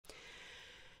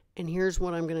And here's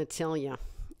what I'm going to tell you.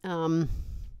 I've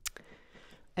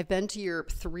been to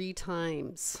Europe 3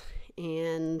 times,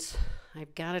 and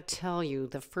I've got to tell you,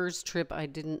 the first trip I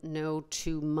didn't know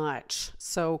too much.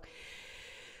 So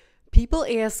people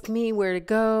ask me where to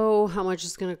go, how much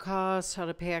it's going to cost, how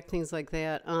to pack, things like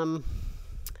that.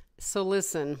 So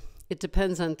listen, it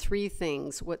depends on 3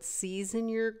 things: what season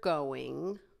you're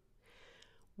going,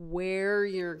 where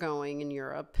you're going in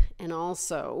Europe, and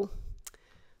also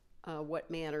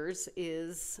what matters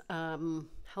is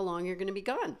how long you're going to be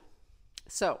gone.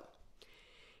 So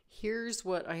here's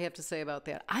what I have to say about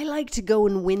that. I like to go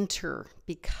in winter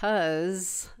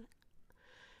because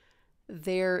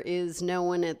there is no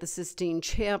one at the Sistine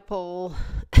Chapel.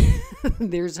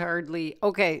 There's hardly,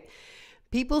 okay,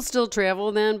 people still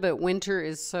travel then, but winter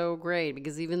is so great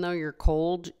because even though you're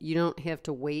cold, you don't have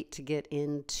to wait to get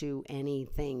into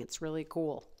anything. It's really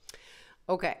cool.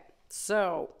 Okay,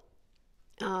 so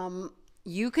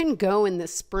you can go in the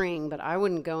spring, but I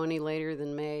wouldn't go any later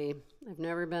than May. I've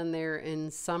never been there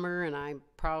in summer, and I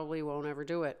probably won't ever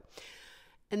do it.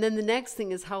 And then the next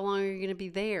thing is, how long are you going to be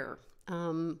there?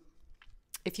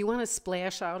 If you want to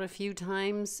splash out a few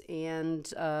times and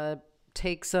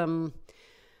take some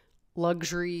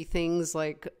luxury things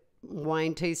like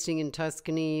wine tasting in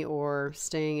Tuscany or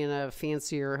staying in a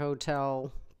fancier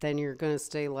hotel, then you're going to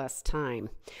stay less time.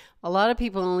 A lot of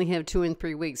people only have 2 and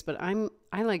 3 weeks, but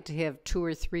I like to have 2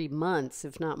 or 3 months,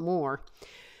 if not more.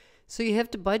 So you have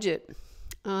to budget.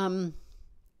 And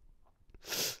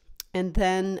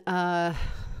then,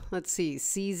 let's see,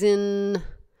 season,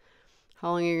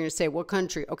 how long are you going to stay? What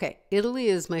country? Okay, Italy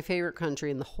is my favorite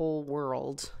country in the whole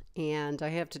world. And I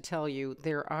have to tell you,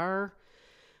 there are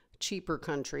cheaper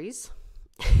countries.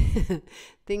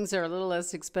 Things are a little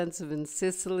less expensive in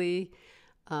Sicily.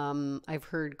 I've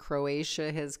heard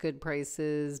Croatia has good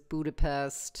prices,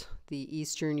 Budapest, the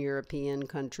Eastern European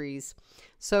countries.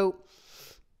 So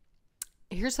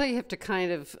here's how you have to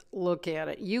kind of look at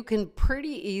it. You can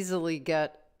pretty easily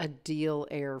get a deal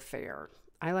airfare.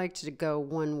 I like to go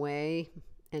one way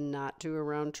and not do a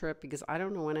round trip because I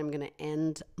don't know when I'm going to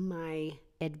end my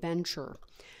adventure.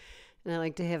 And I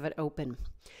like to have it open.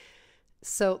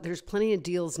 So there's plenty of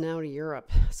deals now to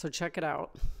Europe. So check it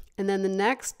out. And then the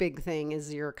next big thing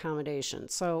is your accommodation.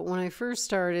 So when I first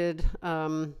started,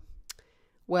 I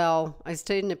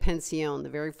stayed in a pension the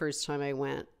very first time I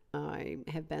went. I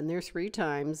have been there 3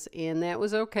 times, and that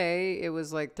was okay. It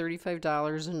was like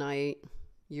 $35 a night,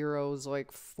 euros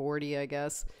like 40, I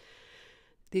guess.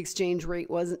 The exchange rate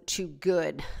wasn't too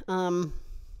good. I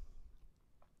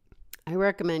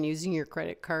recommend using your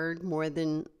credit card more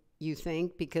than you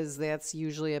think because that's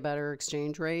usually a better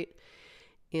exchange rate,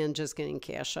 and just getting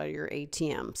cash out of your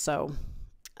ATM. So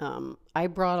I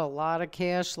brought a lot of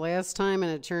cash last time,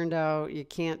 and it turned out you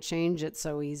can't change it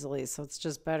so easily. So it's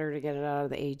just better to get it out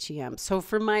of the ATM. So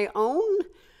for my own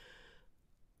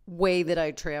way that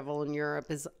I travel in Europe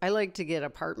is I like to get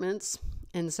apartments.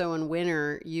 And so in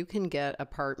winter, you can get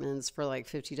apartments for like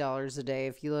 $50 a day.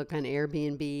 If you look on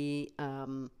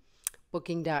Airbnb,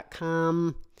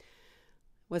 Booking.com,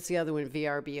 what's the other one?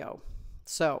 VRBO.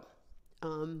 So,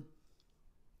 and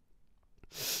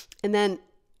then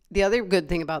the other good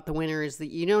thing about the winter is that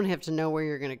you don't have to know where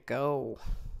you're going to go.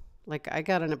 Like I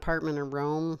got an apartment in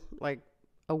Rome like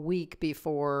a week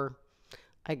before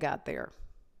I got there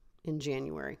in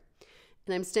January.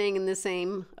 And I'm staying in the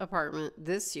same apartment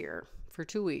this year for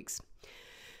 2 weeks.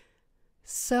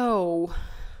 So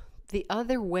the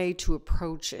other way to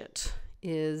approach it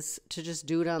is to just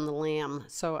do it on the lam.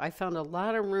 So I found a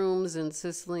lot of rooms in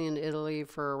Sicily and Italy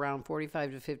for around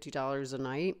 $45 to $50 a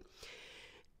night.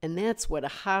 And that's what a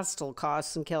hostel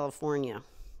costs in California.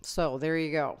 So there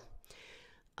you go.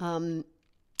 And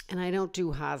I don't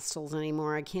do hostels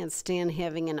anymore. I can't stand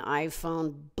having an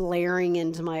iPhone blaring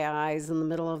into my eyes in the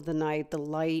middle of the night, the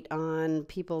light on,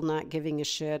 people not giving a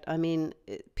shit. I mean,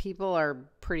 people are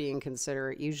pretty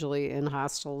inconsiderate. Usually in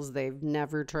hostels, they've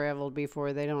never traveled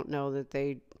before. They don't know that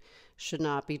they should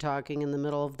not be talking in the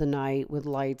middle of the night with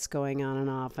lights going on and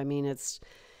off. I mean, it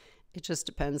just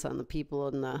depends on the people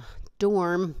in the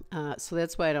dorm. So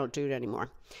that's why I don't do it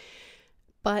anymore.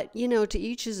 But, to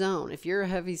each his own. If you're a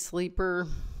heavy sleeper,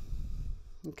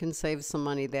 you can save some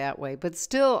money that way. But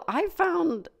still, I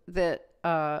found that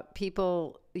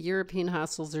European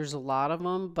hostels, there's a lot of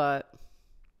them, but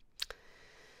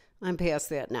I'm past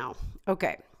that now.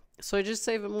 Okay, so I just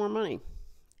save it more money.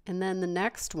 And then the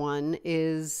next one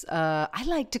is I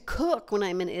like to cook when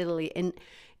I'm in Italy. And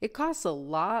it costs a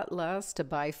lot less to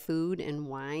buy food and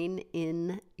wine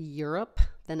in Europe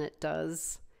than it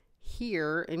does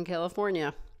here in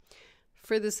California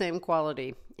for the same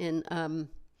quality. And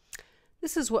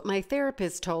This is what my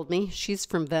therapist told me. She's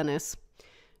from Venice.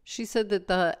 She said that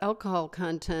the alcohol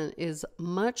content is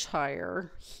much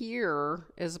higher here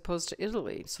as opposed to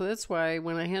Italy. So that's why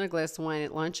when I had a glass of wine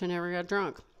at lunch, I never got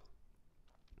drunk.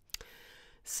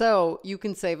 So you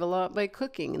can save a lot by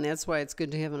cooking, and that's why it's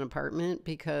good to have an apartment,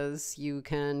 because you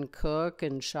can cook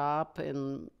and shop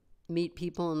and meet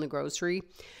people in the grocery.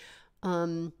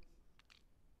 And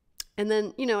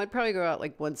then, I'd probably go out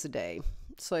like once a day.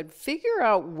 So I'd figure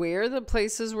out where the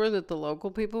places were that the local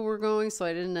people were going, so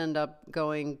I didn't end up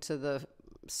going to the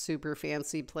super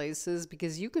fancy places,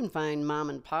 because you can find mom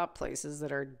and pop places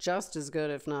that are just as good,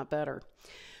 if not better.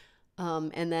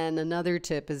 And then another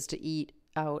tip is to eat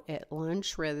out at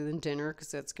lunch rather than dinner, because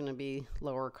that's going to be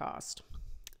lower cost.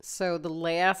 So the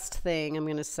last thing I'm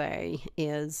going to say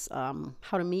is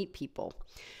how to meet people.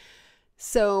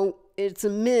 So it's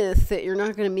a myth that you're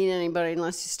not going to meet anybody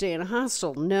unless you stay in a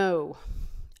hostel. No.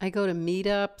 I go to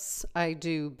meetups. I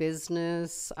do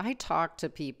business. I talk to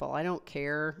people. I don't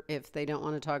care if they don't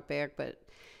want to talk back, but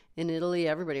in Italy,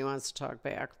 everybody wants to talk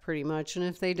back pretty much. And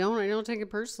if they don't, I don't take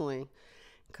it personally,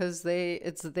 because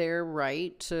it's their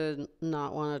right to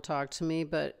not want to talk to me.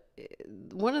 But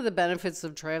one of the benefits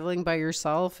of traveling by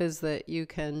yourself is that you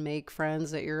can make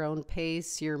friends at your own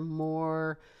pace. You're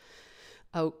more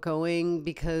outgoing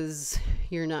because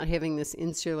you're not having this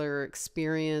insular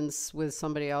experience with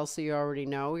somebody else that you already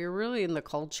know. You're really in the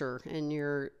culture and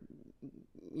you're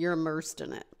immersed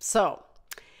in it. So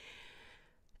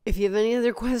if you have any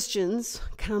other questions,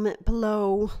 comment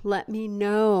below. Let me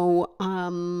know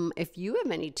if you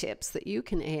have any tips that you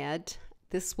can add.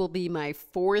 This will be my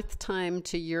 4th time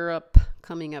to Europe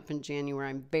coming up in January.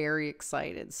 I'm very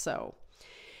excited. So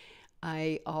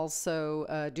I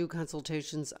also do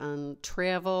consultations on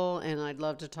travel, and I'd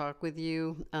love to talk with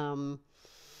you.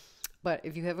 But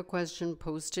if you have a question,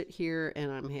 post it here,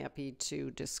 and I'm happy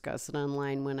to discuss it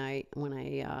online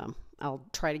I'll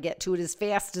try to get to it as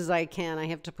fast as I can. I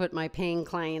have to put my paying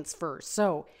clients first.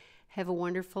 So have a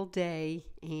wonderful day,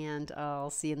 and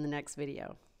I'll see you in the next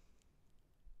video.